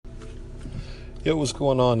Yo, what's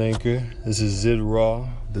going on, Anchor? This is Zid Raw.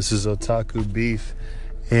 This is Otaku Beef.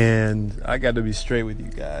 And I got to be straight with you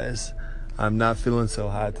guys. I'm not feeling so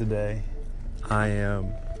hot today. I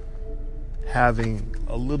am having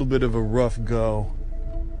a little bit of a rough go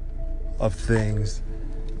of things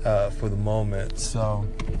for the moment. So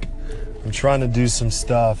I'm trying to do some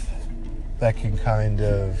stuff that can kind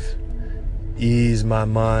of ease my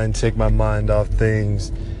mind, take my mind off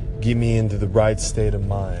things, get me into the right state of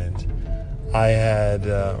mind. I had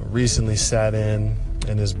recently sat in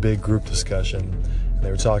this big group discussion, and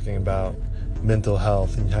they were talking about mental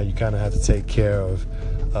health and how you kind of have to take care of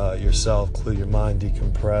yourself, clear your mind,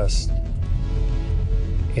 decompress.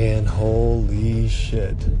 And holy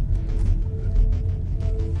shit,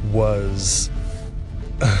 was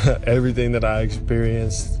everything that I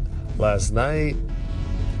experienced last night.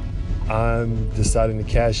 I'm deciding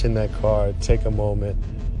to cash in that card, take a moment,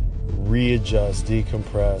 readjust,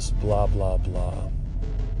 decompress, blah, blah, blah.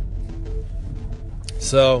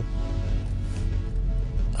 So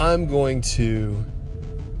I'm going to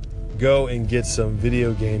go and get some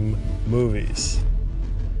video game movies,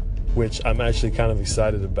 which I'm actually kind of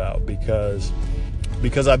excited about because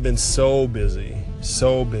I've been so busy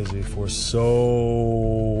for so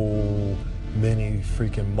many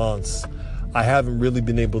freaking months. I haven't really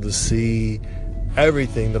been able to see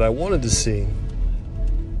everything that I wanted to see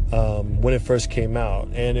when it first came out,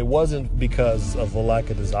 and it wasn't because of a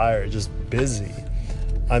lack of desire, just busy.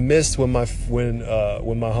 I missed when my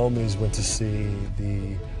homies went to see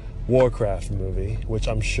the Warcraft movie, which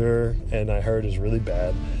I'm sure and I heard is really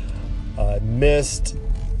bad. I missed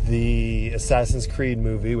the Assassin's Creed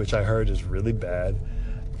movie, which I heard is really bad.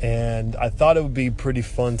 And I thought it would be a pretty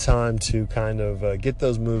fun time to kind of get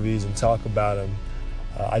those movies and talk about them.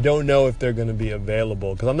 I don't know if they're going to be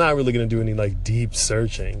available because I'm not really going to do any like deep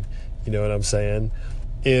searching. You know what I'm saying?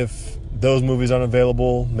 If those movies aren't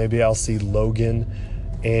available, maybe I'll see Logan,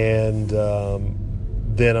 and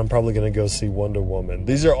then I'm probably going to go see Wonder Woman.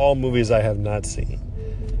 These are all movies I have not seen,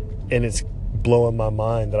 and it's blowing my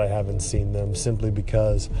mind that I haven't seen them simply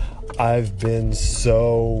because I've been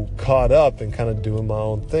so caught up and kind of doing my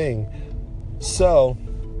own thing. So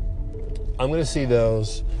I'm going to see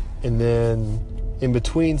those, and then in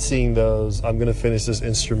between seeing those, I'm going to finish this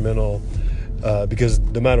instrumental because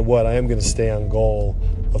no matter what, I am going to stay on goal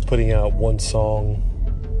of putting out one song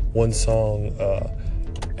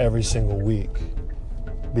every single week,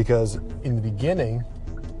 because in the beginning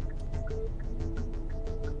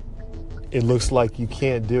it looks like you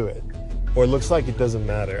can't do it, or it looks like it doesn't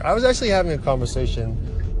matter. I was actually having a conversation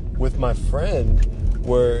with my friend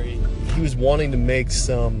where he was wanting to make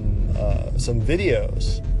some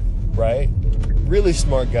videos, right? Really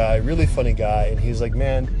smart guy, really funny guy, and he's like,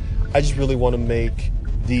 man, I just really want to make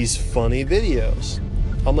these funny videos.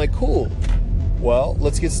 I'm like, cool, well,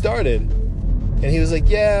 let's get started. And he was like,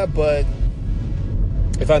 yeah, but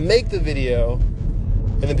if I make the video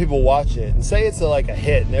and then people watch it and say it's like a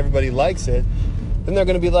hit and everybody likes it, then they're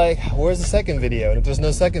going to be like, where's the second video? And if there's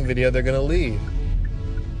no second video, they're going to leave.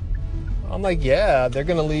 I'm like, yeah, they're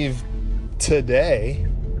going to leave today.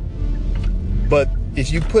 But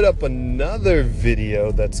if you put up another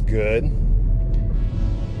video that's good,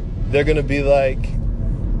 they're going to be like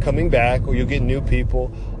coming back, or you'll get new people.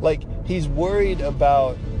 Like, he's worried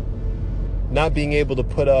about not being able to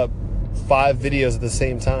put up 5 videos at the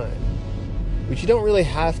same time, which you don't really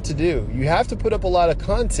have to do. You have to put up a lot of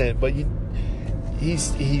content, but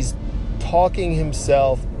he's talking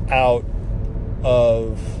himself out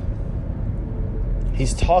of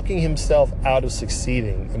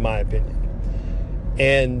succeeding, in my opinion.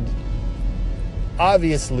 And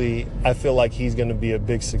obviously, I feel like he's going to be a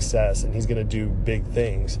big success and he's going to do big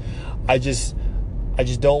things. I just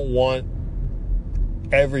don't want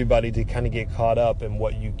everybody to kind of get caught up in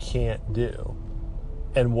what you can't do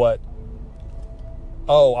and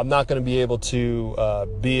I'm not going to be able to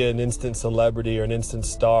be an instant celebrity or an instant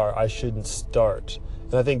star, I shouldn't start.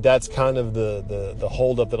 And I think that's kind of the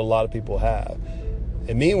holdup that a lot of people have.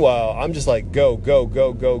 And meanwhile, I'm just like, go,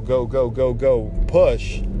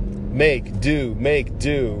 push, make do,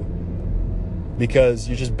 because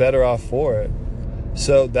you're just better off for it.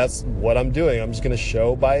 So that's what I'm doing. I'm just going to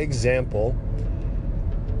show by example.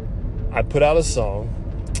 I put out a song.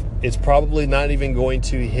 It's probably not even going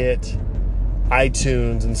to hit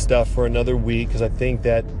iTunes and stuff for another week, because I think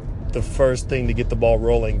that the first thing to get the ball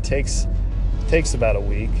rolling takes about a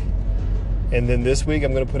week. And then this week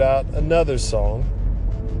I'm going to put out another song,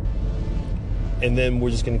 and then we're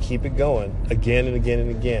just going to keep it going again and again and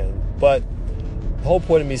again. But the whole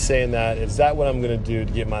point of me saying that is that what I'm going to do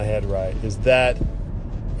to get my head right is that,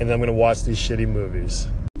 and then I'm going to watch these shitty movies.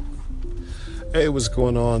 Hey, what's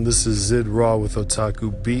going on? This is Zid Raw with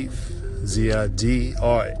Otaku Beef, ZIDRAVV.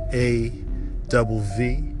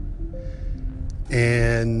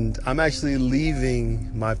 And I'm actually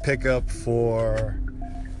leaving my pickup for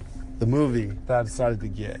the movie that I decided to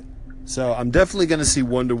get. So I'm definitely going to see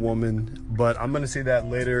Wonder Woman, but I'm going to see that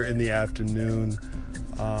later in the afternoon.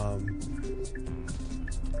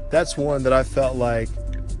 That's one that I felt like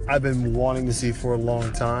I've been wanting to see for a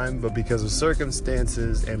long time, but because of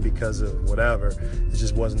circumstances and because of whatever, it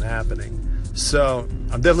just wasn't happening. So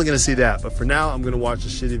I'm definitely going to see that. But for now, I'm going to watch the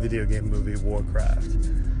shitty video game movie, Warcraft.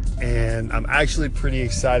 And I'm actually pretty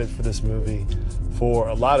excited for this movie for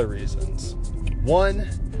a lot of reasons. One,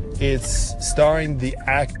 it's starring the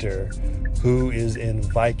actor who is in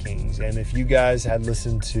Vikings. And if you guys had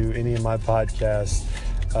listened to any of my podcasts,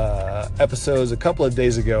 episodes a couple of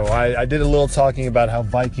days ago, I did a little talking about how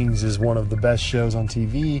Vikings is one of the best shows on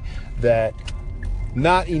TV that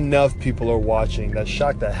not enough people are watching. That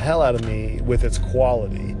shocked the hell out of me with its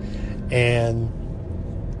quality. And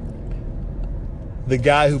the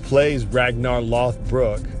guy who plays Ragnar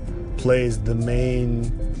Lothbrok plays the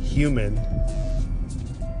main human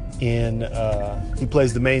in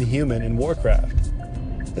Warcraft.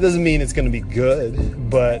 It doesn't mean it's going to be good,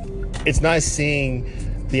 but it's nice seeing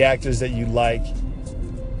the actors that you like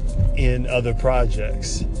in other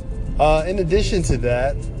projects. In addition to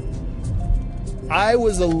that, I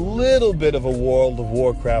was a little bit of a World of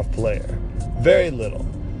Warcraft player. Very little.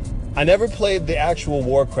 I never played the actual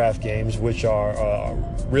Warcraft games, which are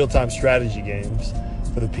real-time strategy games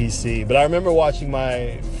for the PC. But I remember watching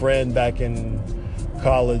my friend back in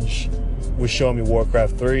college was showing me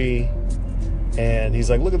Warcraft 3. And he's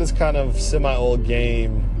like, look at this kind of semi-old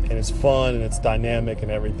game. And it's fun and it's dynamic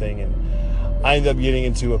and everything. And I ended up getting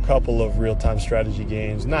into a couple of real-time strategy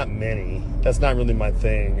games. Not many. That's not really my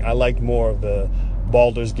thing. I liked more of the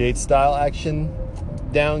Baldur's Gate style action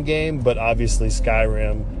down game, but obviously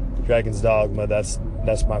Skyrim, Dragon's Dogma, that's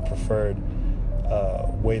my preferred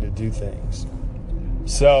way to do things.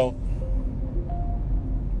 So,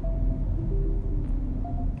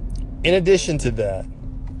 in addition to that,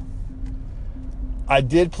 I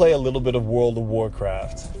did play a little bit of World of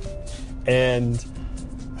Warcraft, and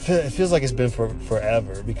it feels like it's been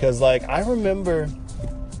forever, because like I remember,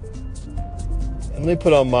 let me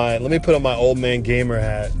put on my old man gamer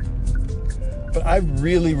hat, but I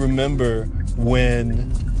really remember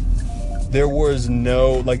when there was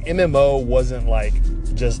no, like, MMO wasn't like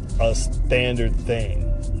just a standard thing.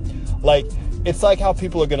 Like, it's like how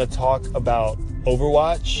people are gonna talk about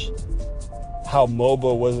Overwatch, how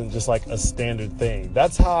MOBA wasn't just like a standard thing.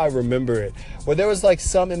 That's how I remember it. Where there was like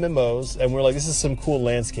some MMOs and we're like, this is some cool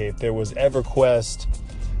landscape. There was EverQuest,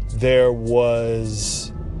 there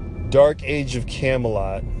was Dark Age of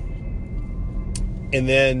Camelot, and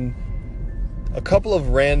then a couple of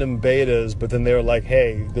random betas, but then they were like,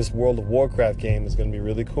 hey, this World of Warcraft game is going to be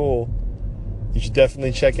really cool. You should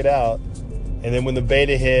definitely check it out. And then when the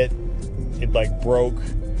beta hit, it like broke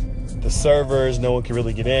the servers. No one could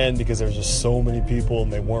really get in because there was just so many people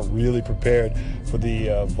and they weren't really prepared for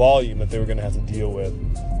the volume that they were going to have to deal with.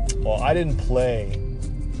 Well, I didn't play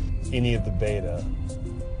any of the beta,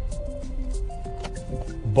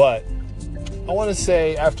 but I want to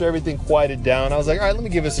say after everything quieted down, I was like, all right, let me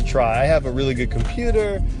give this a try. I have a really good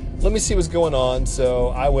computer. Let me see what's going on. So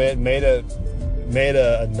I went, made a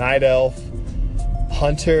night elf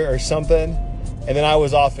hunter or something, and then I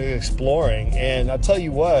was off exploring. And I'll tell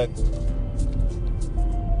you what,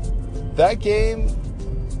 that game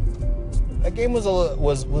was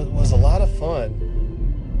a lot of fun.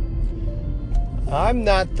 I'm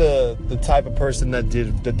not the type of person that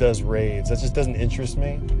does raids. That just doesn't interest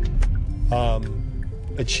me.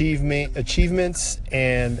 Achievements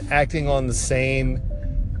and acting on the same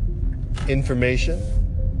information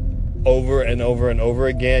over and over and over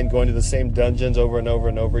again, going to the same dungeons over and over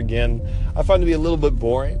and over again, I find to be a little bit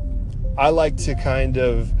boring. I like to kind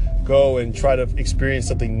of go and try to experience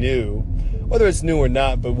something new, whether it's new or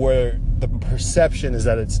not, but where the perception is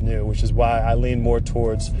that it's new, which is why I lean more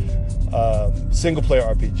towards single-player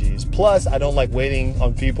RPGs. Plus, I don't like waiting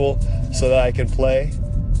on people so that I can play.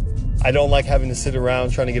 I don't like having to sit around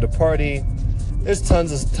trying to get a party. There's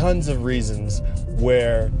tons of reasons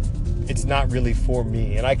where it's not really for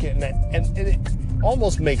me, and it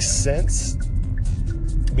almost makes sense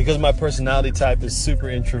because my personality type is super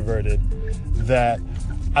introverted. That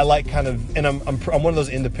I like kind of, and I'm one of those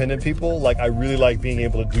independent people. Like, I really like being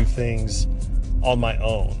able to do things on my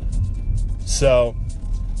own. So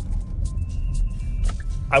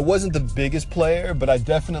I wasn't the biggest player, but I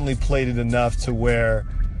definitely played it enough to where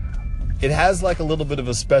it has like a little bit of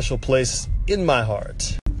a special place in my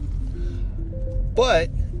heart. But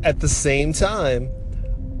at the same time,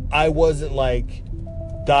 I wasn't like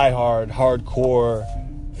diehard, hardcore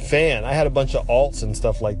fan. I had a bunch of alts and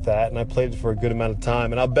stuff like that, and I played it for a good amount of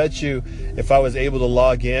time. And I'll bet you if I was able to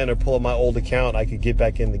log in or pull up my old account, I could get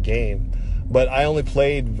back in the game. But I only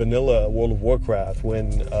played vanilla World of Warcraft when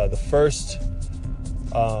the first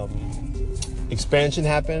expansion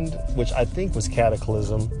happened, which I think was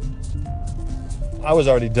Cataclysm. I was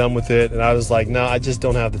already done with it, and I was like, no, I just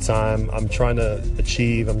don't have the time. I'm trying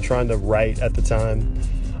to write at the time.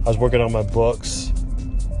 I was working on my books.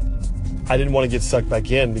 I didn't want to get sucked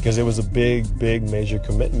back in because it was a big major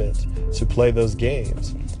commitment to play those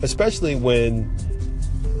games. Especially when,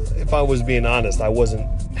 if I was being honest, I wasn't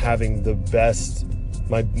having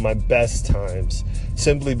my best times,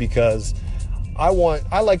 simply because I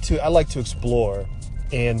like to explore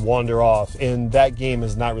and wander off, and that game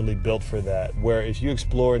is not really built for that, where if you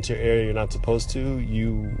explore into an area you're not supposed to,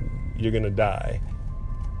 you're gonna die,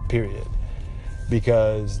 period.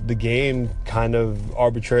 Because the game kind of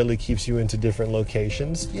arbitrarily keeps you into different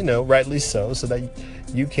locations, rightly so that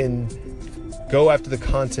you can go after the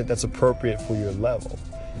content that's appropriate for your level.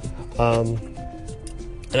 And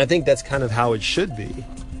I think that's kind of how it should be.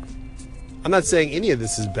 I'm not saying any of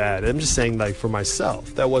this is bad. I'm just saying, like, for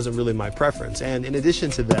myself, that wasn't really my preference. And in addition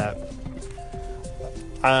to that,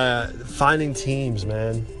 finding teams,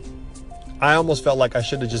 man. I almost felt like I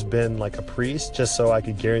should have just been like a priest, just so I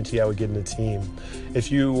could guarantee I would get in a team.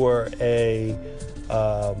 If you were a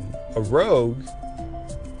rogue,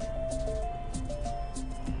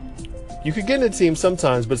 you could get in a team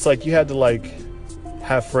sometimes, but it's like you had to like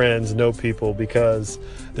have friends, know people, because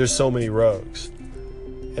there's so many rogues.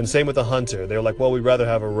 And same with a hunter. They're like, well, we'd rather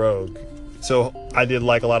have a rogue. So I did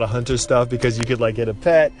like a lot of hunter stuff because you could like get a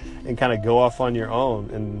pet and kind of go off on your own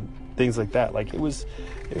and things like that. Like it was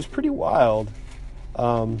pretty wild.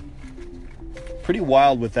 Pretty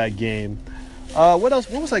wild with that game. What else?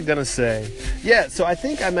 What was I gonna say? Yeah, so I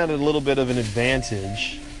think I'm at a little bit of an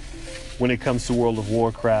advantage when it comes to World of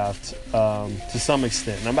Warcraft, to some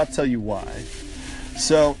extent. And I'm about to tell you why.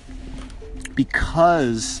 So,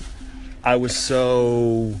 because I was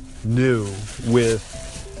so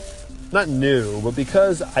not new, but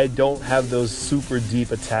because I don't have those super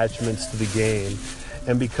deep attachments to the game,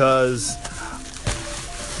 and because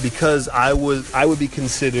I would be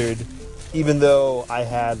considered, even though I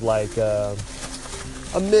had like a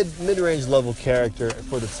mid-range level character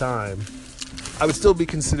for the time, I would still be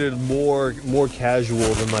considered more casual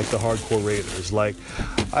than like the hardcore raiders. Like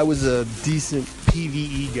I was a decent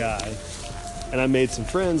PvE guy, and I made some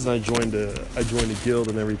friends, and I joined a guild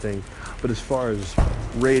and everything. But as far as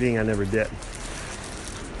raiding, I never did.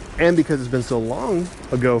 And because it's been so long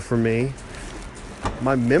ago for me,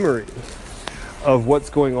 my memory of what's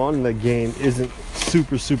going on in that game isn't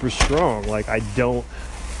super strong. Like I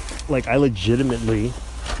legitimately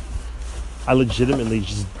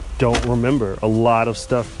just don't remember a lot of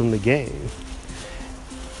stuff from the game.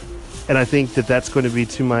 And I think that that's going to be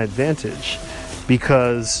to my advantage,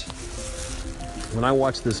 because when I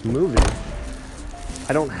watch this movie,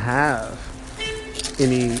 I don't have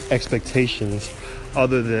any expectations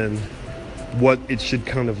other than what it should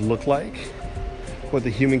kind of look like, what the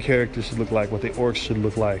human characters should look like, what the orcs should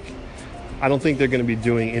look like. I don't think they're going to be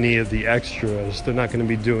doing any of the extras. They're not going to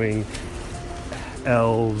be doing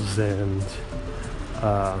elves and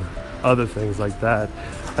other things like that.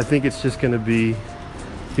 I think it's just going to be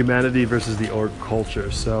humanity versus the orc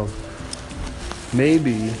culture. So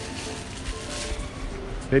maybe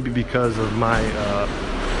because of my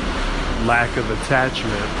lack of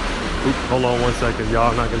attachment. Oop, hold on one second,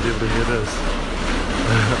 y'all. I'm not gonna be able to hear this.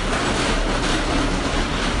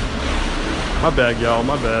 My bad, y'all.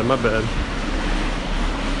 My bad.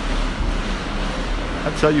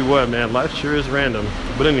 I tell you what, man, life sure is random.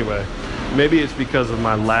 But anyway, maybe it's because of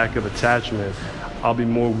my lack of attachment. I'll be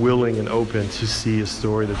more willing and open to see a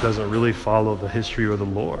story that doesn't really follow the history or the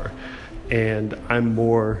lore. And I'm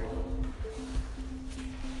more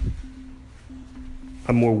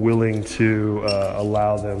willing to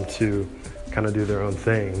allow them to kind of do their own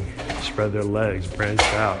thing, spread their legs, branch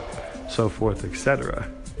out, so forth, etc.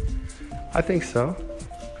 I think so.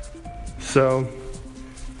 So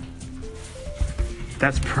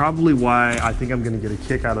that's probably why I think I'm going to get a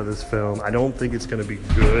kick out of this film. I don't think it's going to be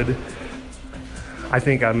good. I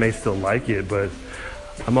think I may still like it, but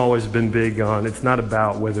I'm always been big on, it's not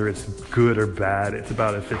about whether it's good or bad, it's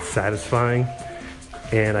about if it's satisfying.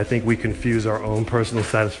 And I think we confuse our own personal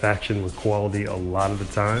satisfaction with quality a lot of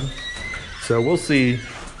the time. So we'll see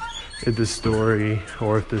if this story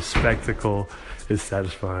or if this spectacle is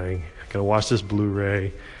satisfying. Gotta watch this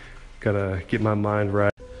Blu-ray, gotta get my mind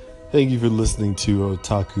right. Thank you for listening to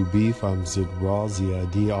Otaku Beef. I'm Zid Raw,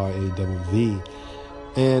 Z-I-D-R-A-V-V.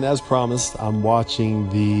 And as promised, I'm watching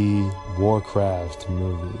the Warcraft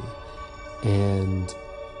movie. And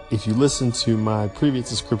if you listen to my previous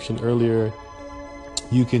description earlier,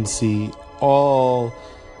 you can see all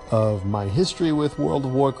of my history with World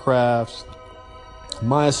of Warcraft,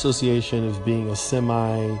 my association of being a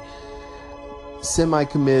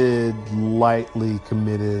semi-committed, lightly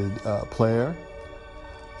committed player.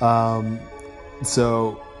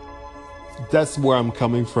 So that's where I'm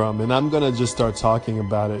coming from, and I'm gonna just start talking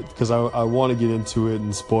about it because I want to get into it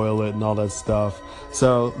and spoil it and all that stuff.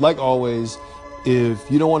 So, like always, if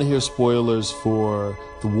you don't want to hear spoilers for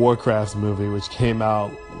the Warcraft movie, which came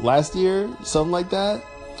out last year, something like that,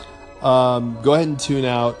 go ahead and tune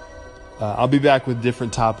out. I'll be back with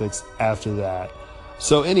different topics after that.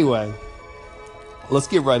 So anyway, let's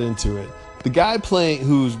get right into it. The guy playing,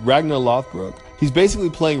 who's Ragnar Lothbrok, he's basically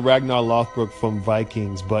playing Ragnar Lothbrok from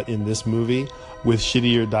Vikings, but in this movie with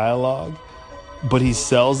shittier dialogue. But he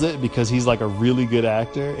sells it because he's like a really good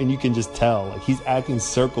actor, and you can just tell, like, he's acting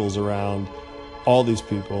circles around all these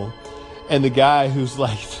people. And the guy who's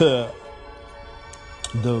like the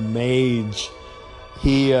mage,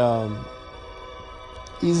 he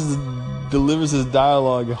delivers his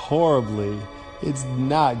dialogue horribly. It's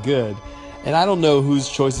not good. And I don't know whose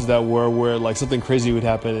choices that were, where like something crazy would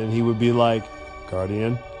happen and he would be like,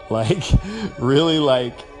 Guardian, like really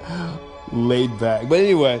like laid back. But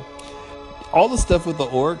anyway, all the stuff with the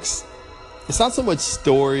orcs, it's not so much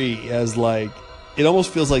story as like, it almost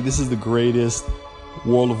feels like this is the greatest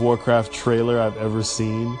World of Warcraft trailer I've ever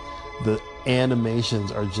seen. The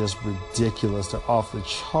animations are just ridiculous. They're off the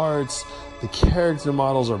charts. The character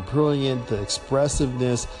models are brilliant. The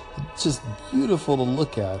expressiveness, it's just beautiful to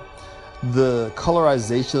look at. The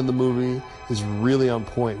colorization of the movie is really on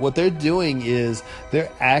point. What they're doing is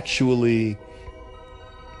they're actually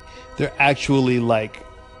like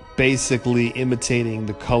basically imitating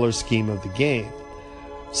the color scheme of the game.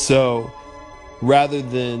 So rather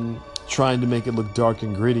than trying to make it look dark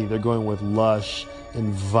and gritty, they're going with lush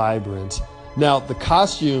and vibrant. Now, the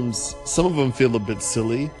costumes, some of them feel a bit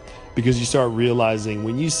silly because you start realizing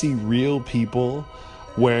when you see real people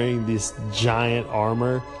wearing this giant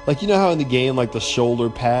armor, like, you know how in the game, like, the shoulder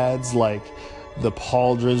pads, like the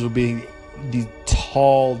pauldrons would be these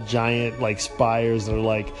tall giant like spires that are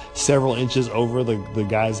like several inches over the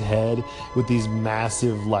guy's head with these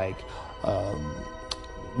massive like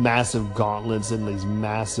massive gauntlets and these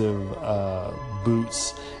massive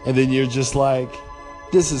boots, and then you're just like,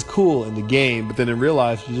 this is cool in the game, but then in real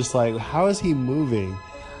life you're just like, how is he moving?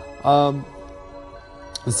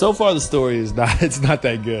 And so far the story is it's not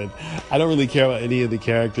that good. I don't really care about any of the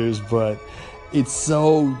characters, but it's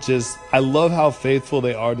so just, I love how faithful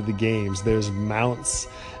they are to the games. There's mounts,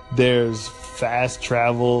 there's fast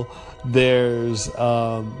travel, there's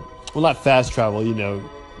well, not fast travel, you know,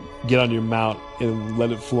 get on your mount and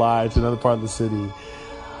let it fly to another part of the city.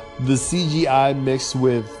 The CGI mixed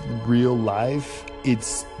with real life,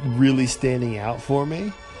 it's really standing out for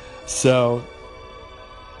me. So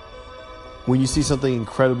when you see something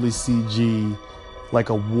incredibly CG, like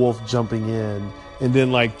a wolf jumping in, and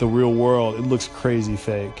then like the real world, it looks crazy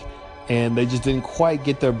fake, and they just didn't quite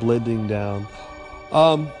get their blending down.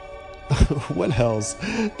 What else?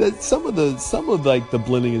 That some of like the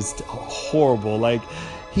blending is horrible. Like,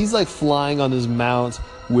 he's like flying on his mount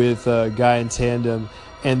with a guy in tandem,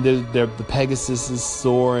 and the Pegasus is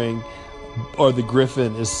soaring, or the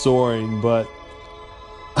Griffin is soaring, but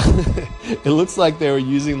it looks like they were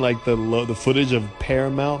using like the footage of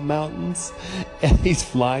Paramount Mountains, and he's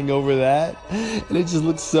flying over that, and it just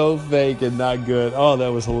looks so fake and not good. Oh, that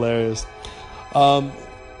was hilarious.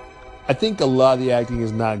 I think a lot of the acting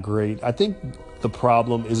is not great. I think the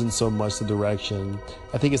problem isn't so much the direction.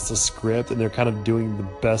 I think it's the script, and they're kind of doing the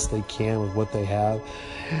best they can with what they have.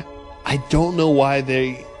 I don't know why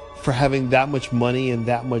for having that much money and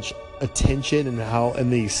that much attention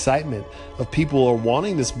and the excitement of people are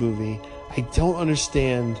wanting this movie, I don't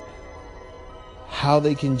understand how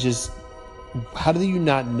they can just, how do you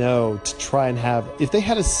not know to try and have, if they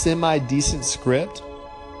had a semi-decent script,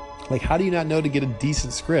 like, how do you not know to get a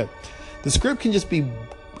decent script? The script can just be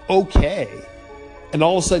okay, and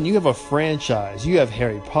all of a sudden you have a franchise. You have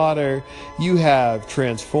Harry Potter, you have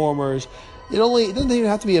Transformers. It doesn't even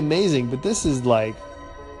have to be amazing, but this is like,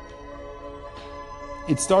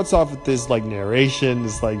 it starts off with this like narration,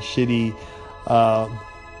 this like shitty,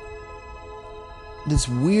 this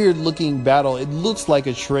weird looking battle. It looks like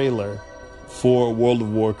a trailer for World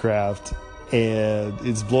of Warcraft, and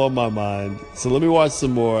it's blowing my mind. So let me watch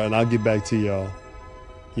some more and I'll get back to y'all.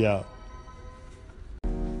 Yeah.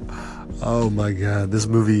 Oh my god, this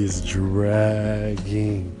movie is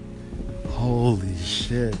dragging. Holy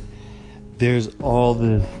shit. There's all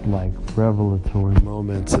this like revelatory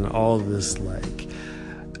moments and all this like,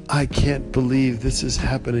 I can't believe this is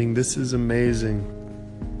happening, this is amazing,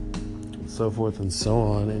 so forth and so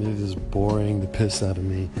on, and it is boring the piss out of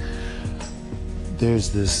me. There's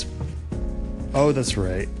this, oh that's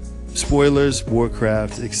right, spoilers,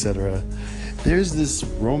 Warcraft, etc. There's this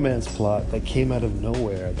romance plot that came out of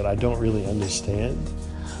nowhere that I don't really understand,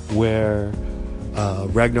 where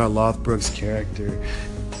Ragnar Lothbrok's character,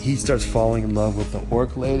 he starts falling in love with the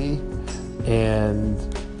orc lady, and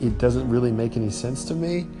it doesn't really make any sense to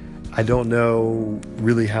me. I don't know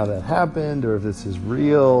really how that happened or if this is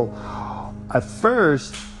real. At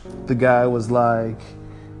first, the guy was like,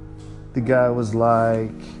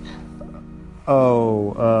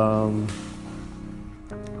 oh,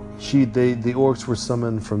 the orcs were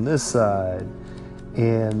summoned from this side,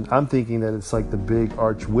 and I'm thinking that it's like the big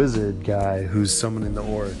arch wizard guy who's summoning the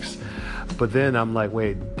orcs. But then I'm like,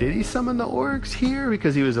 wait, did he summon the orcs here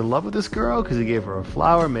because he was in love with this girl, because he gave her a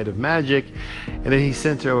flower made of magic, and then he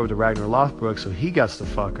sent her over to Ragnar Lothbrok so he got to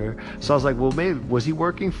fuck her? So I was like, well, maybe was he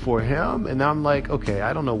working for him? And now I'm like, okay,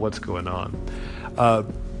 I don't know what's going on.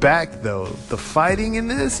 Back though, the fighting in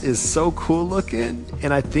this is so cool looking,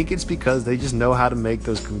 and I think it's because they just know how to make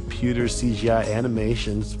those computer CGI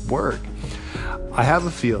animations work. I have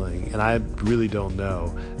a feeling, and I really don't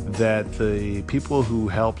know, that the people who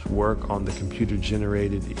helped work on the computer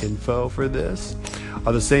generated info for this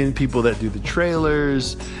are the same people that do the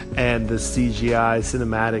trailers and the CGI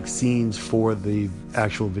cinematic scenes for the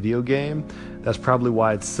actual video game. That's probably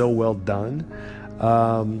why it's so well done.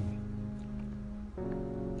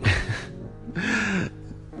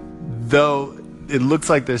 Though it looks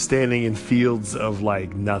like they're standing in fields of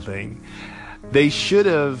like nothing. They should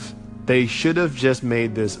have just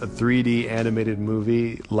made this a 3D animated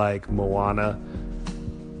movie like Moana.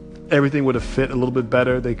 Everything would have fit a little bit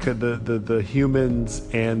better. They could the humans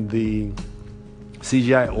and the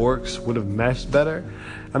CGI orcs would have meshed better.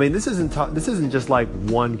 I mean, this isn't just like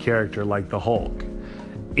one character like the Hulk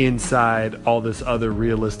inside all this other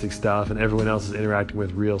realistic stuff and everyone else is interacting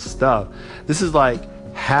with real stuff. This is like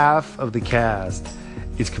half of the cast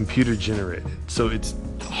is computer generated, so it's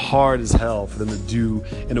hard as hell for them to do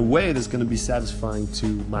in a way that's going to be satisfying to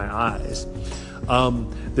my eyes.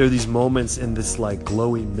 There are these moments in this like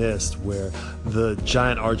glowy mist where the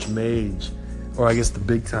giant archmage, or I guess the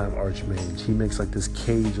big time archmage, he makes like this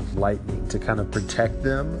cage of lightning to kind of protect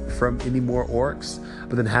them from any more orcs,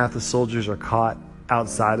 but then half the soldiers are caught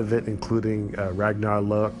outside of it, including Ragnar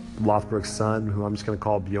Lothbrok's son, who I'm just going to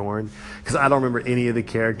call Bjorn, because I don't remember any of the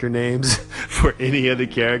character names for any of the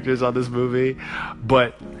characters on this movie.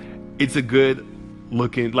 But it's a good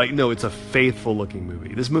looking, it's a faithful looking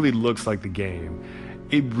movie. This movie looks like the game.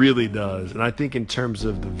 It really does. And I think in terms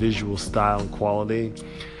of the visual style and quality,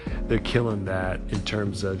 they're killing that in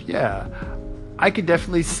terms of, I could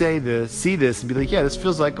definitely see this and be like, yeah, this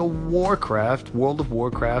feels like a World of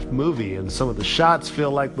Warcraft movie. And some of the shots feel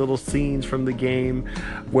like little scenes from the game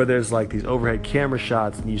where there's like these overhead camera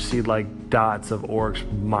shots and you see like dots of orcs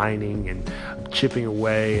mining and chipping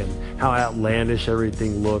away and how outlandish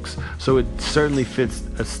everything looks. So it certainly fits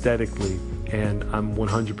aesthetically, and I'm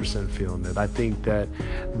 100% feeling it. I think that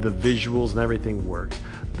the visuals and everything works.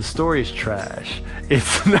 The story is trash.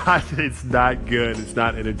 It's not good. It's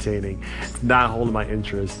not entertaining. It's not holding my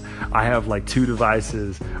interest. I have like 2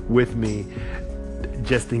 devices with me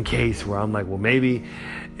just in case, where I'm like, well, maybe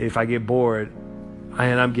if I get bored,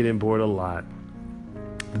 and I'm getting bored a lot.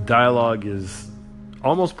 The dialogue is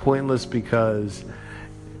almost pointless because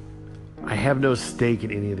I have no stake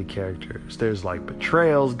in any of the characters. There's like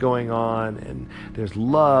betrayals going on, and there's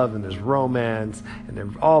love, and there's romance, and they're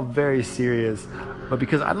all very serious. But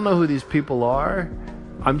because I don't know who these people are,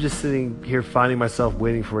 I'm just sitting here finding myself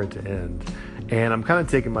waiting for it to end. And I'm kind of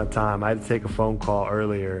taking my time. I had to take a phone call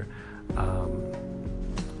earlier.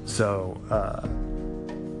 So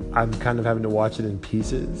I'm kind of having to watch it in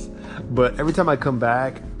pieces. But every time I come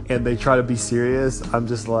back and they try to be serious, I'm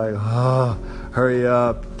just like, oh, hurry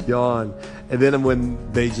up, yawn. And then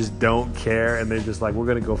when they just don't care and they're just like, we're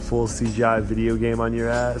going to go full CGI video game on your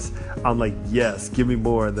ass, I'm like, yes, give me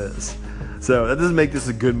more of this. So that doesn't make this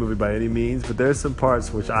a good movie by any means, but there's some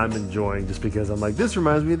parts which I'm enjoying just because I'm like, this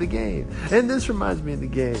reminds me of the game, and this reminds me of the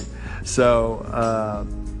game. So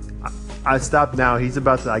I stopped now. He's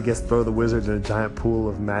about to, I guess, throw the wizard in a giant pool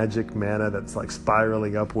of magic mana that's like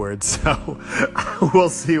spiraling upwards. So we'll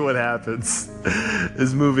see what happens.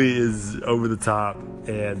 This movie is over the top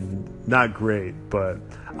and not great, but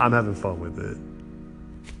I'm having fun with it.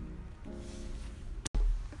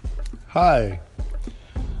 Hi,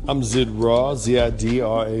 I'm Zid Raw,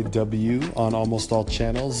 Zidraw, on almost all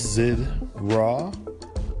channels, Zid Raw.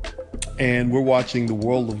 And we're watching the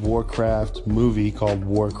World of Warcraft movie called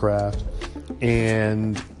Warcraft.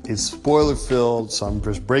 And it's spoiler filled, so I'm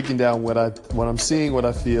just breaking down what I'm seeing, what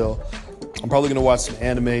I feel. I'm probably going to watch some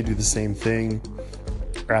anime, do the same thing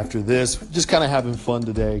after this. Just kind of having fun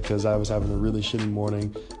today because I was having a really shitty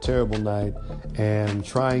morning, terrible night, and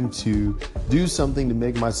trying to do something to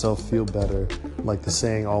make myself feel better, like the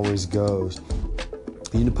saying always goes.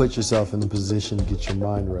 You need to put yourself in the position to get your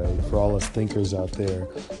mind right. For all us thinkers out there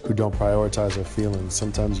who don't prioritize our feelings,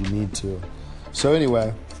 sometimes you need to. So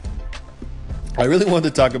anyway, I really wanted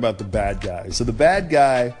to talk about the bad guy. So the bad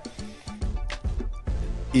guy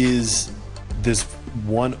is this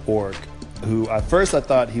one orc who at first I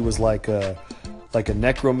thought he was like a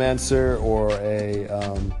necromancer or a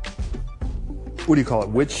what do you call it,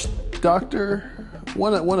 witch doctor,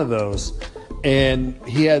 one of those. And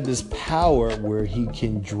he had this power where he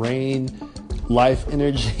can drain life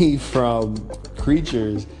energy from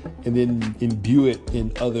creatures and then imbue it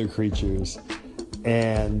in other creatures.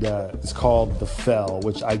 And it's called the Fel,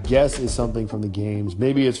 which I guess is something from the games.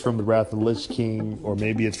 Maybe it's from the Wrath of the Lich King, or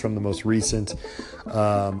maybe it's from the most recent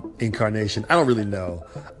incarnation. I don't really know.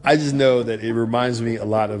 I just know that it reminds me a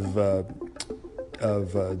lot of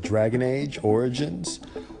Dragon Age Origins,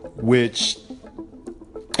 which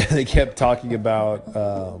they kept talking about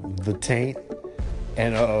the taint.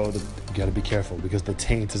 And you gotta be careful because the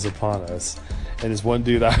taint is upon us. And this one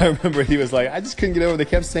dude, I remember he was like, I just couldn't get over it. They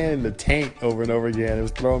kept saying the taint over and over again. It was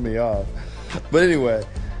throwing me off. But anyway,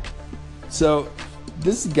 so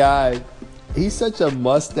this guy, he's such a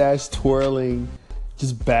mustache twirling,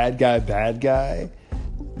 just bad guy.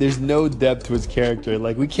 There's no depth to his character.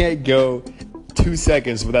 Like, we can't go 2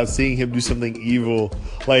 seconds without seeing him do something evil.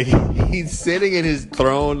 Like, he's sitting in his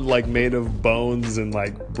throne like made of bones and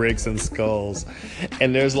like bricks and skulls,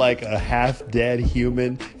 and there's like a half dead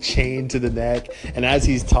human chained to the neck, and as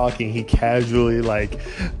he's talking he casually like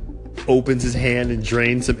opens his hand and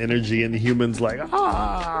drains some energy, and the human's like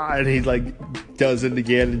and he like does it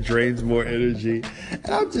again and drains more energy. And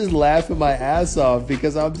I'm just laughing my ass off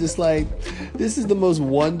because I'm just like, this is the most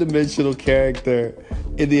one-dimensional character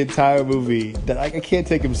in the entire movie that I can't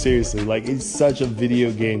take him seriously. Like, it's such a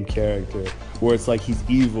video game character where it's like he's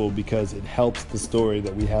evil because it helps the story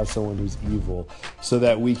that we have someone who's evil so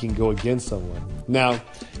that we can go against someone. Now,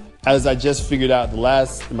 as I just figured out in the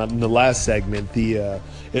last segment,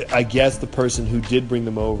 I guess the person who did bring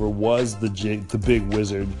them over was the big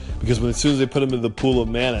wizard, because as soon as they put him in the pool of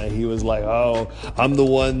mana, he was like, "Oh, I'm the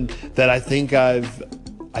one that I think I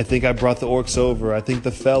brought the orcs over. I think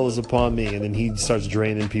the Fel is upon me," and then he starts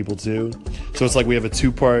draining people too. So it's like we have a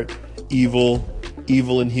two-part evil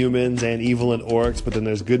in humans and evil in orcs, but then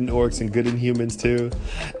there's good in orcs and good in humans too.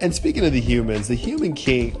 And speaking of the humans, the human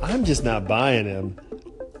king, I'm just not buying him.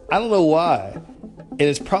 I don't know why. And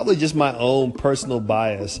it's probably just my own personal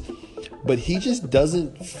bias, but he just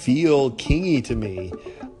doesn't feel kingy to me.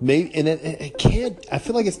 Maybe, and it can't, I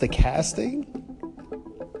feel like it's the casting.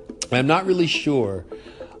 I'm not really sure.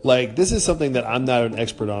 Like, this is something that I'm not an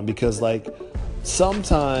expert on, because like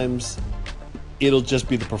sometimes it'll just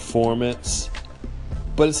be the performance,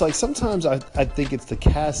 but it's like sometimes I think it's the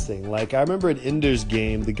casting. Like, I remember in Ender's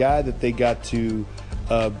Game, the guy that they got to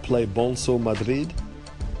play Bonzo Madrid,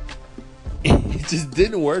 it just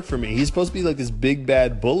didn't work for me. He's supposed to be like this big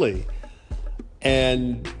bad bully,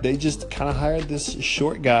 and they just kind of hired this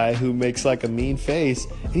short guy who makes like a mean face,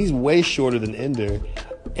 and he's way shorter than Ender.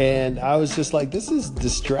 And I was just like, this is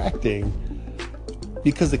distracting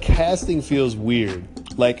because the casting feels weird.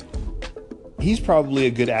 Like, he's probably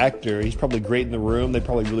a good actor. He's probably great in the room. They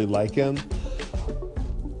probably really like him.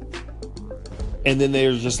 And then they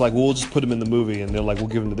were just like, well, we'll just put him in the movie. And they're like, we'll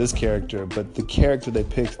give him to this character. But the character they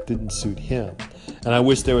picked didn't suit him. And I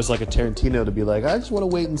wish there was like a Tarantino to be like, I just want to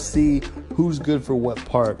wait and see who's good for what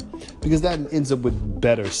part, because that ends up with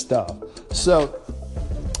better stuff. So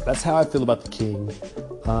that's how I feel about the king.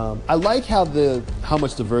 I like how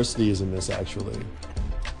much diversity is in this, actually,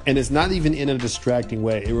 and it's not even in a distracting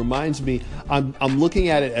way. It reminds me, I'm looking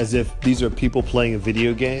at it as if these are people playing a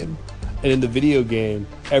video game, and in the video game,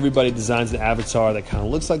 everybody designs an avatar that kind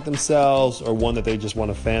of looks like themselves, or one that they just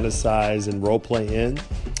want to fantasize and role play in.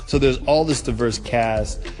 So there's all this diverse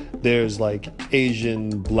cast. There's like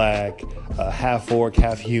Asian, black, half orc,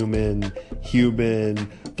 half human,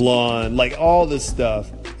 blonde, like all this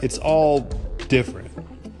stuff. It's all different.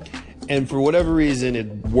 And for whatever reason, it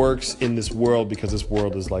works in this world because this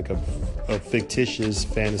world is like a fictitious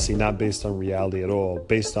fantasy, not based on reality at all,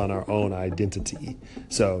 based on our own identity.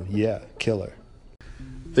 So yeah, killer.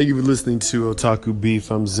 Thank you for listening to Otaku Beef.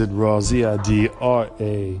 I'm Zidrav,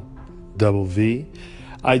 Zidrav.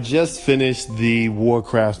 I just finished the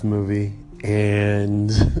Warcraft movie, and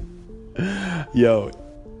yo,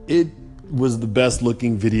 it was the best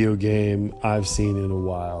looking video game I've seen in a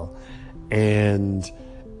while. And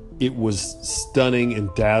it was stunning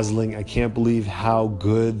and dazzling. I can't believe how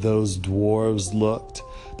good those dwarves looked.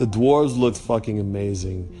 The dwarves looked fucking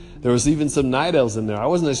amazing. There was even some night elves in there. I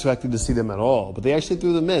wasn't expecting to see them at all, but they actually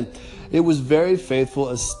threw them in. It was very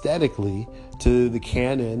faithful aesthetically to the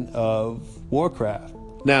canon of Warcraft.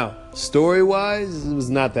 Now, story-wise, it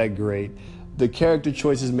was not that great. The character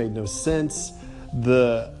choices made no sense.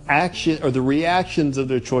 The action or the reactions of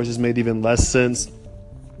their choices made even less sense.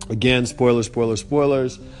 Again,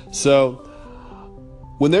 spoilers. So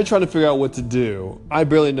when they're trying to figure out what to do, I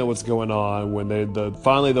barely know what's going on. When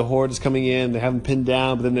finally the horde is coming in, they have them pinned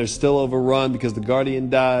down, but then they're still overrun because the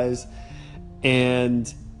guardian dies.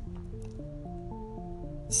 And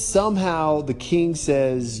somehow the king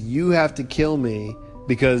says, you have to kill me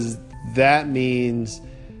because that means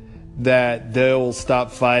that they'll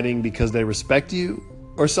stop fighting because they respect you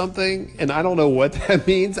or something. And I don't know what that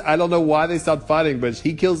means. I don't know why they stopped fighting, but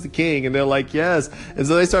he kills the king and they're like, yes. And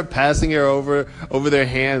so they start passing her over their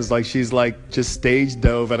hands like she's like just stage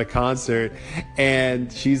dove at a concert,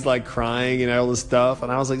 and she's like crying and all this stuff.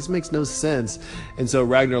 And I was like, this makes no sense. And so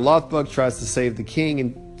Ragnar Lothbrok tries to save the king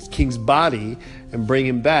and king's body and bring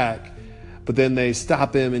him back, but then they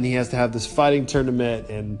stop him and he has to have this fighting tournament,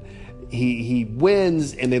 and he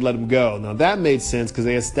wins and they let him go. Now that made sense because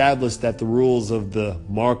they established that the rules of the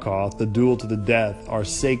Markarth, the duel to the death, are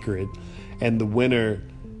sacred, and the winner,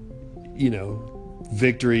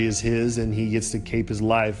 victory is his and he gets to keep his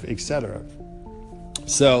life, etc.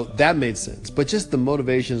 So that made sense, but just the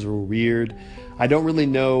motivations were weird. I don't really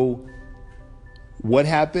know what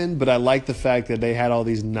happened, but I like the fact that they had all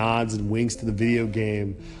these nods and winks to the video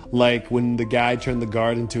game, like when the guy turned the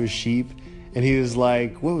guard into a sheep. And he was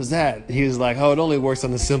like, what was that? He was like, oh, it only works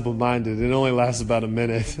on the simple-minded. It only lasts about a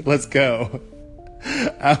minute. Let's go.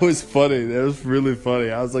 That was funny. That was really funny.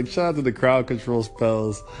 I was like, shout out to the crowd control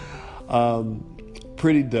spells.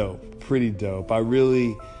 Pretty dope. I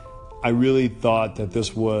really thought that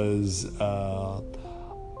this was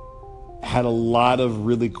had a lot of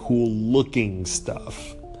really cool looking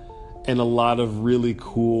stuff and a lot of really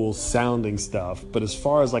cool sounding stuff. But as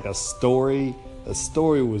far as like the story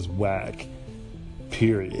was whack.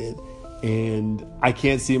 Period. And I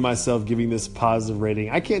can't see myself giving this a positive rating.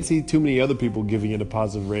 I can't see too many other people giving it a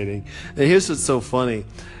positive rating. And here's what's so funny.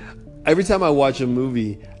 Every time I watch a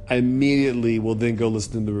movie, I immediately will then go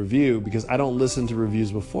listen to the review, because I don't listen to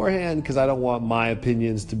reviews beforehand because I don't want my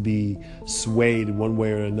opinions to be swayed one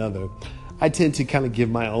way or another. I tend to kind of give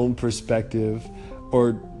my own perspective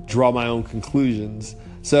or draw my own conclusions.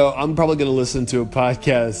 So I'm probably going to listen to a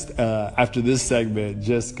podcast after this segment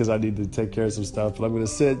just because I need to take care of some stuff. But I'm going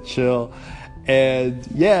to sit, chill. And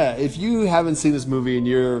yeah, if you haven't seen this movie and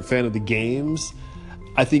you're a fan of the games,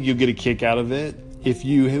 I think you'll get a kick out of it. If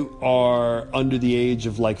you are under the age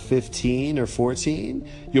of like 15 or 14,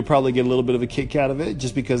 you'll probably get a little bit of a kick out of it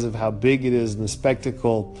just because of how big it is and the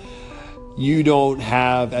spectacle. You don't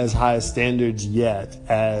have as high standards yet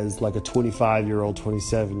as like a 25-year-old,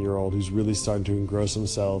 27-year-old who's really starting to engross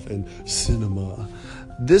himself in cinema.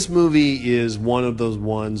 This movie is one of those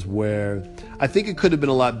ones where I think it could have been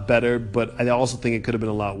a lot better, but I also think it could have been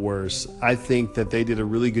a lot worse. I think that they did a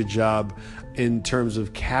really good job in terms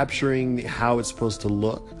of capturing how it's supposed to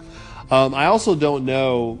look. I also don't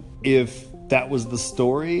know if that was the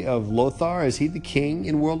story of Lothar. Is he the king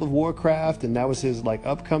in World of Warcraft and that was his like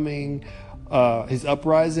upcoming his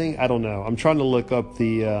uprising? I don't know. I'm trying to look up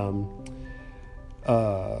the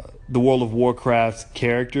World of Warcraft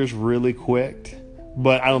characters really quick,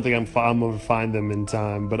 but I don't think I'm gonna find them in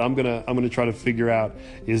time. But I'm gonna try to figure out,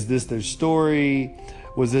 is this their story?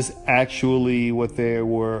 Was this actually what they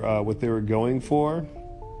were going for?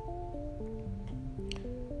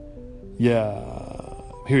 Yeah.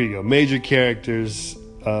 Here you go. Major characters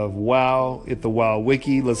of WoW at the WoW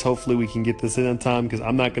Wiki. Hopefully we can get this in on time because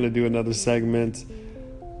I'm not going to do another segment.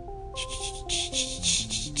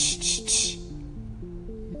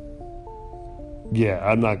 Yeah,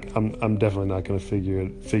 I'm definitely not going to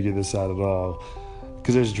figure this out at all.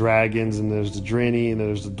 Because there's dragons and there's the Drenni and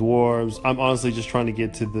there's the dwarves. I'm honestly just trying to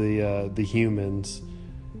get to the humans.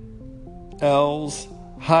 Elves,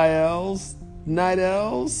 high elves, night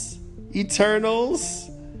elves, Eternals,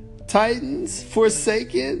 Titans,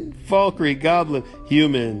 Forsaken, Valkyrie, Goblin,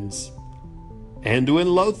 humans, Anduin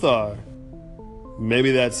Lothar.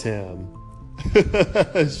 Maybe that's him.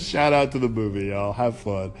 Shout out to the movie, y'all. Have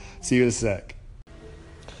fun. See you in a sec.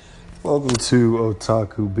 Welcome to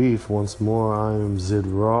Otaku Beef. Once more, I am Zid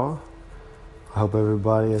Raw. I hope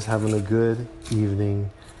everybody is having a good evening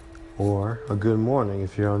or a good morning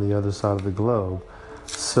if you're on the other side of the globe.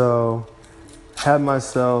 So, had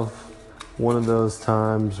myself one of those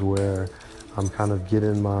times where I'm kind of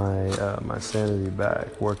getting my sanity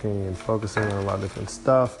back, working and focusing on a lot of different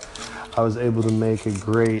stuff. I was able to make a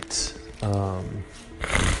great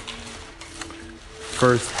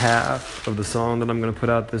first half of the song that I'm going to put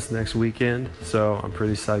out this next weekend, so I'm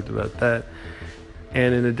pretty psyched about that.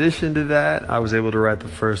 And in addition to that, I was able to write the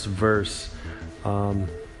first verse. I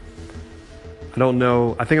don't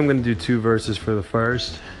know, I think I'm going to do 2 verses for the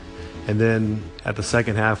first, and then at the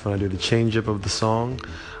second half when I do the change up of the song,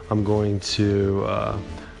 I'm going to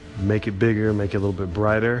make it bigger, make it a little bit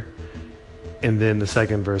brighter, and then the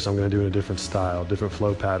second verse I'm going to do in a different style, different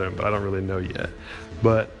flow pattern, but I don't really know yet.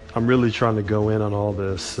 But I'm really trying to go in on all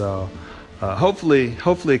this, so hopefully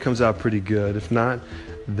it comes out pretty good. If not,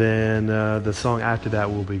 then the song after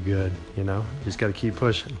that will be good, you know? Just got to keep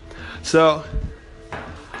pushing. So,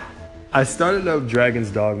 I started up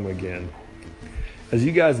Dragon's Dogma again. As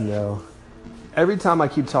you guys know, every time I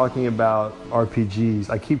keep talking about RPGs,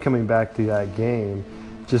 I keep coming back to that game,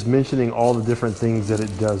 just mentioning all the different things that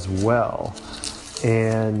it does well.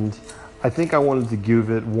 And I think I wanted to give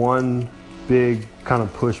it one big kind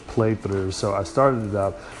of push playthrough, so I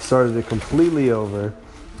started it completely over.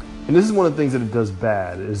 And this is one of the things that it does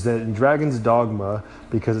bad, is that in Dragon's Dogma,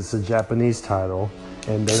 because it's a Japanese title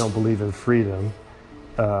and they don't believe in freedom,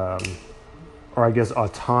 or I guess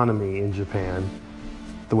autonomy in Japan,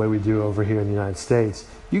 the way we do over here in the United States,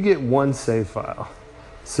 you get one save file.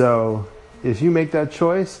 So if you make that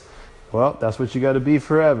choice, well, that's what you got to be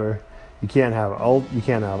forever. You can't have alts,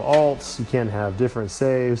 you can't have different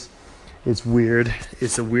saves. It's weird.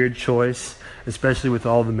 It's a weird choice, especially with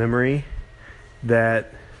all the memory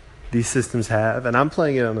that these systems have. And I'm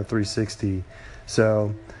playing it on a 360,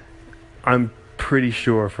 so I'm pretty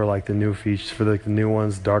sure for like the new features, for like the new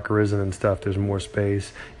ones, Dark Arisen and stuff, there's more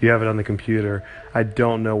space. You have it on the computer. I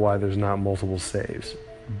don't know why there's not multiple saves.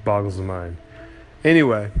 Boggles the mind.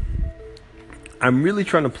 Anyway, I'm really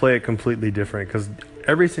trying to play it completely different, because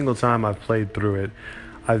every single time I've played through it,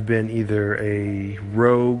 I've been either a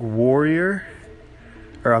rogue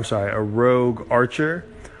archer,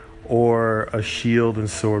 or a shield and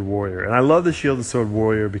sword warrior. And I love the shield and sword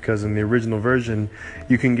warrior because in the original version,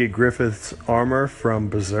 you can get Griffith's armor from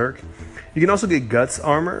Berserk. You can also get Guts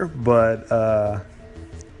armor, but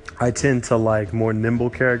I tend to like more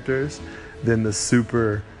nimble characters than the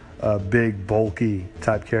super big, bulky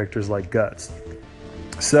type characters like Guts.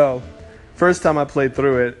 So, first time I played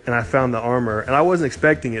through it and I found the armor, and I wasn't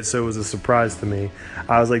expecting it, so it was a surprise to me.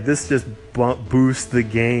 I was like, this just boosts the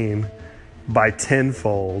game by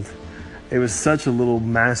tenfold. It was such a little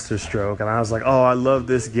masterstroke, and I was like, oh, I love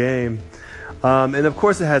this game. And of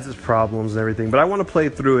course it has its problems and everything, but I want to play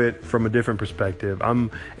through it from a different perspective. I'm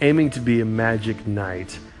aiming to be a magic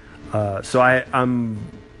knight. So I'm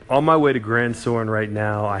on my way to Grand Soren right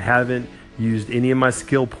now. I haven't used any of my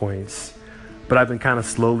skill points, but I've been kind of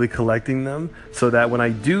slowly collecting them, so that when I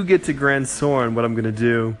do get to Grand Soren, what I'm going to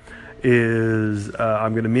do is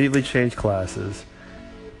I'm going to immediately change classes,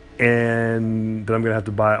 and then I'm going to have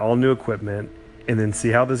to buy all new equipment and then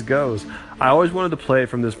see how this goes. I always wanted to play it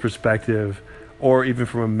from this perspective, or even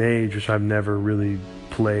from a mage, which I've never really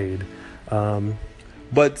played.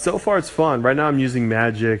 But so far it's fun. Right now I'm using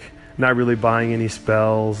magic, not really buying any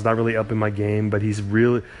spells, not really upping my game, but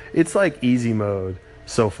it's like easy mode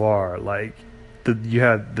so far. Like, you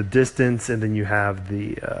have the distance, and then you have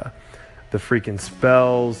the freaking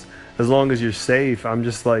spells. As long as you're safe, I'm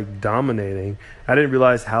just like dominating. I didn't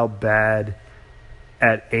realize how bad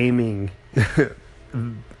at aiming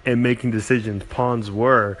and making decisions pawns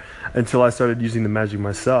were until I started using the magic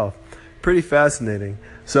myself. Pretty fascinating.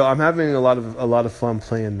 So I'm having a lot of fun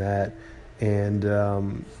playing that. And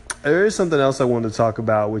there is something else I wanted to talk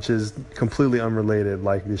about, which is completely unrelated,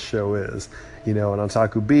 like this show is. You know, on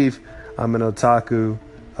Otaku Beef, I'm an otaku.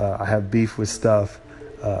 I have beef with stuff.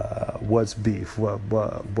 What's beef? What?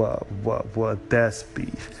 That's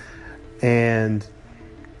beef. And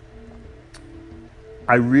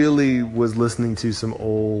I really was listening to some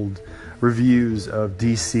old reviews of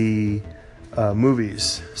DC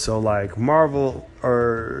movies. So like Marvel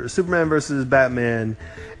or Superman versus Batman,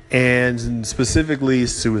 and specifically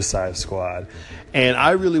Suicide Squad. And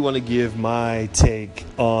I really want to give my take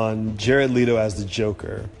on Jared Leto as the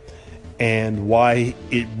Joker and why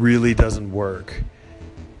it really doesn't work.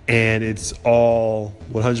 And it's all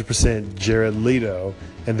 100% Jared Leto,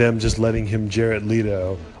 and them just letting him Jared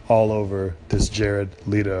Leto all over this Jared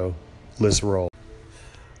Leto list roll.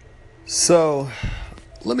 So,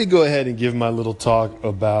 let me go ahead and give my little talk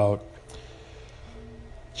about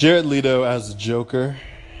Jared Leto as the Joker.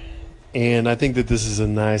 And I think that this is a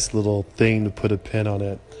nice little thing to put a pin on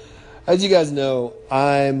it. As you guys know,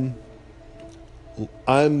 I'm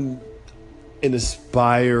an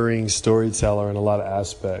aspiring storyteller in a lot of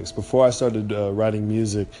aspects. Before I started writing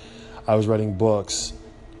music, I was writing books.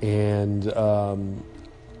 And I'm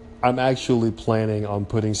actually planning on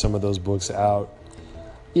putting some of those books out,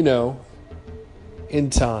 in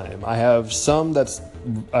time. I have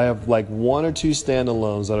like one or two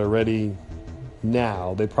standalones that are ready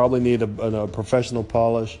now. They probably need a professional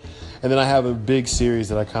polish. And then I have a big series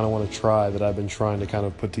that I kind of want to try, that I've been trying to kind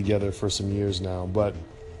of put together for some years now. But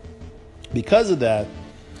because of that,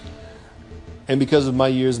 and because of my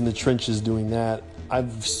years in the trenches doing that,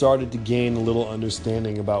 I've started to gain a little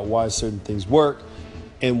understanding about why certain things work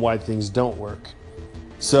and why things don't work.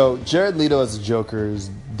 So Jared Leto as a Joker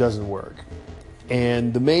doesn't work.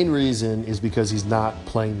 And the main reason is because he's not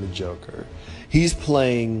playing the Joker. He's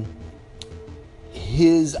playing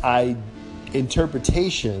his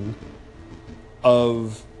interpretation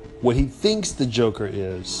of what he thinks the Joker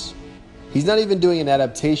is. He's not even doing an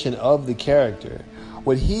adaptation of the character.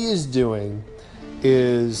 What he is doing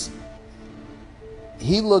is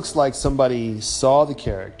he looks like somebody saw the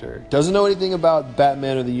character, doesn't know anything about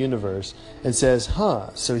Batman or the universe, and says,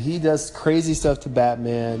 so he does crazy stuff to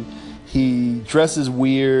Batman. He dresses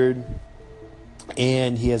weird,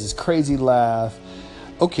 and he has this crazy laugh.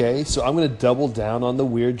 Okay, so I'm going to double down on the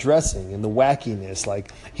weird dressing and the wackiness.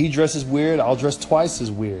 Like, he dresses weird, I'll dress twice as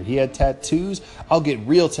weird. He had tattoos, I'll get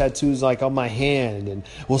real tattoos like on my hand, and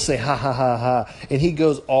we'll say ha ha ha ha. And he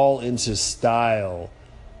goes all into style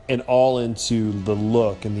and all into the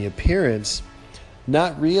look and the appearance,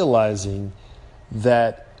 not realizing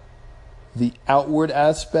that the outward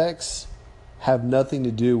aspects have nothing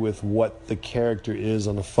to do with what the character is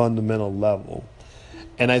on a fundamental level.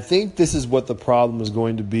 And I think this is what the problem is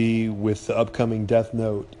going to be with the upcoming Death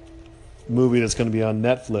Note movie that's going to be on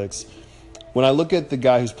Netflix. When I look at the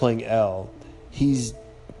guy who's playing L, he's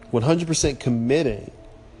 100% committing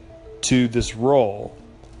to this role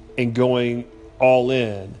and going all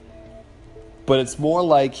in. But it's more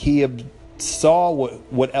like he saw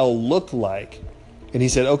what L looked like, and he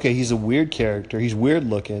said, okay, he's a weird character, he's weird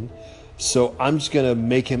looking, so I'm just going to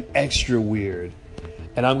make him extra weird.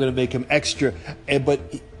 And I'm going to make him extra. But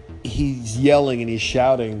he's yelling and he's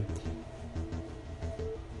shouting.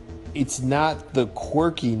 It's not the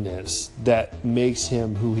quirkiness that makes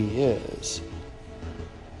him who he is.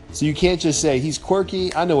 So you can't just say, he's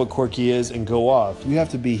quirky, I know what quirky is, and go off. You have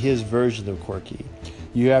to be his version of quirky.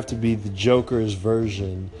 You have to be the Joker's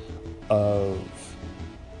version of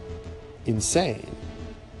insane,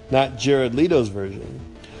 not Jared Leto's version.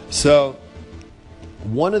 So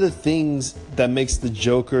one of the things that makes the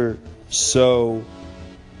Joker so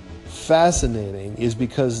fascinating is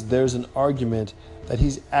because there's an argument that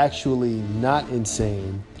he's actually not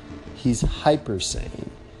insane, he's hyper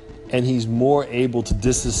sane, and he's more able to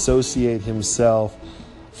disassociate himself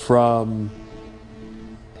from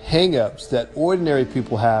hang-ups that ordinary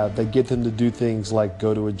people have that get them to do things like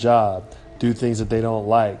go to a job, do things that they don't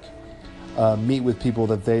like, meet with people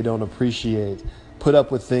that they don't appreciate, put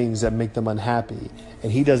up with things that make them unhappy.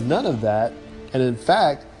 And he does none of that. And in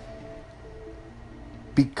fact,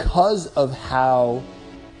 because of how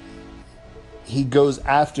he goes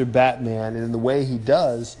after Batman and in the way he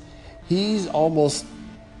does, he's almost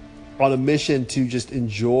on a mission to just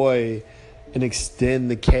enjoy and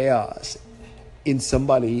extend the chaos in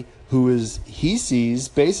somebody who he sees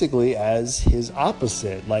basically as his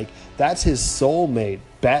opposite. Like, that's his soulmate,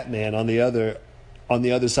 Batman, on the other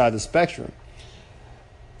side of the spectrum.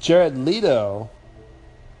 Jared Leto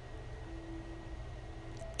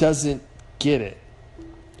doesn't get it.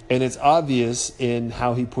 And it's obvious in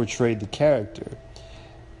how he portrayed the character.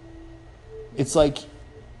 It's like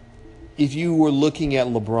if you were looking at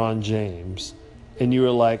LeBron James and you were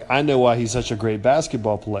like, I know why he's such a great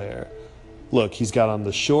basketball player. Look, he's got on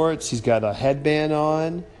the shorts, he's got a headband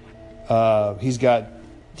on, he's got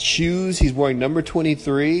shoes, he's wearing number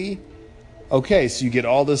 23. Okay, so you get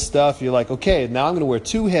all this stuff. You're like, okay, now I'm going to wear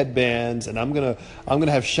two headbands, and I'm going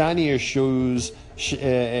to have shinier shoes,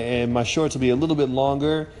 and my shorts will be a little bit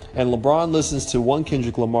longer. And LeBron listens to one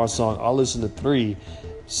Kendrick Lamar song. I'll listen to 3.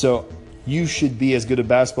 So you should be as good a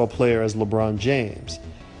basketball player as LeBron James.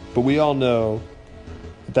 But we all know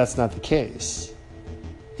that that's not the case.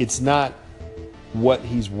 It's not what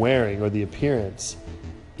he's wearing or the appearance.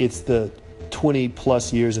 It's the 20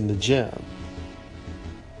 plus years in the gym.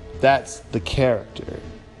 That's the character.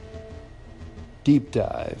 Deep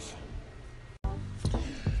dive.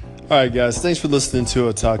 All right, guys. Thanks for listening to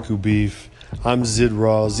Otaku Beef. I'm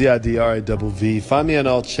Zidraw, Zidraw. Find me on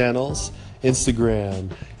all channels. Instagram,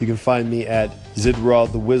 you can find me at Zidraw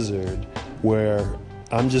the Wizard, where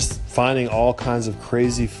I'm just finding all kinds of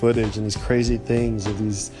crazy footage and these crazy things of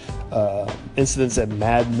these incidents at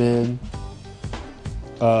Mad Men,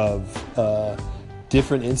 of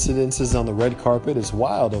different incidences on the red carpet. It's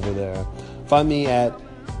wild over there. Find me at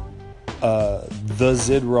the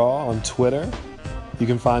Zidraw on Twitter. You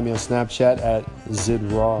can find me on Snapchat at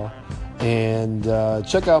Zidraw. And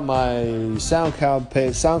check out my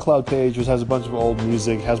SoundCloud page, which has a bunch of old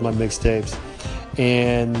music, has my mixtapes.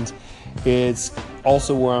 And it's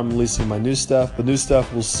also where I'm releasing my new stuff. The new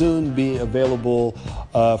stuff will soon be available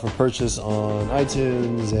for purchase on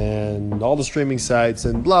iTunes and all the streaming sites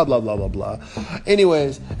and blah, blah, blah, blah, blah.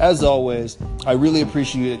 Anyways, as always, I really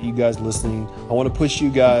appreciate you guys listening. I want to push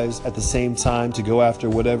you guys at the same time to go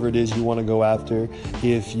after whatever it is you want to go after.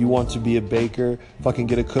 If you want to be a baker, fucking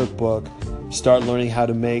get a cookbook. Start learning how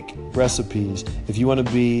to make recipes. If you want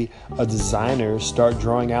to be a designer, start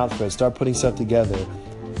drawing outfits. Start putting stuff together.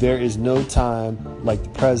 There is no time like the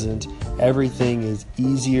present. Everything is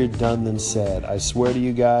easier done than said. I swear to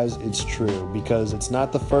you guys, it's true, because it's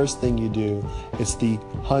not the first thing you do, it's the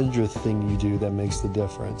 100th thing you do that makes the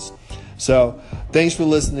difference. So, thanks for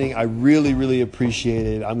listening. I really, really appreciate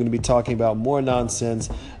it. I'm going to be talking about more nonsense.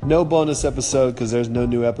 No bonus episode because there's no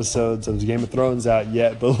new episodes of Game of Thrones out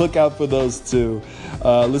yet, but look out for those too.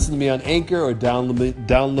 Listen to me on Anchor or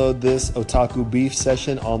download this Otaku Beef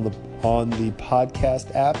session on the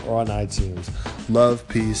podcast app or on iTunes. Love,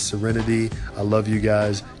 peace, serenity. I love you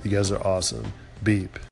guys. You guys are awesome. Beep.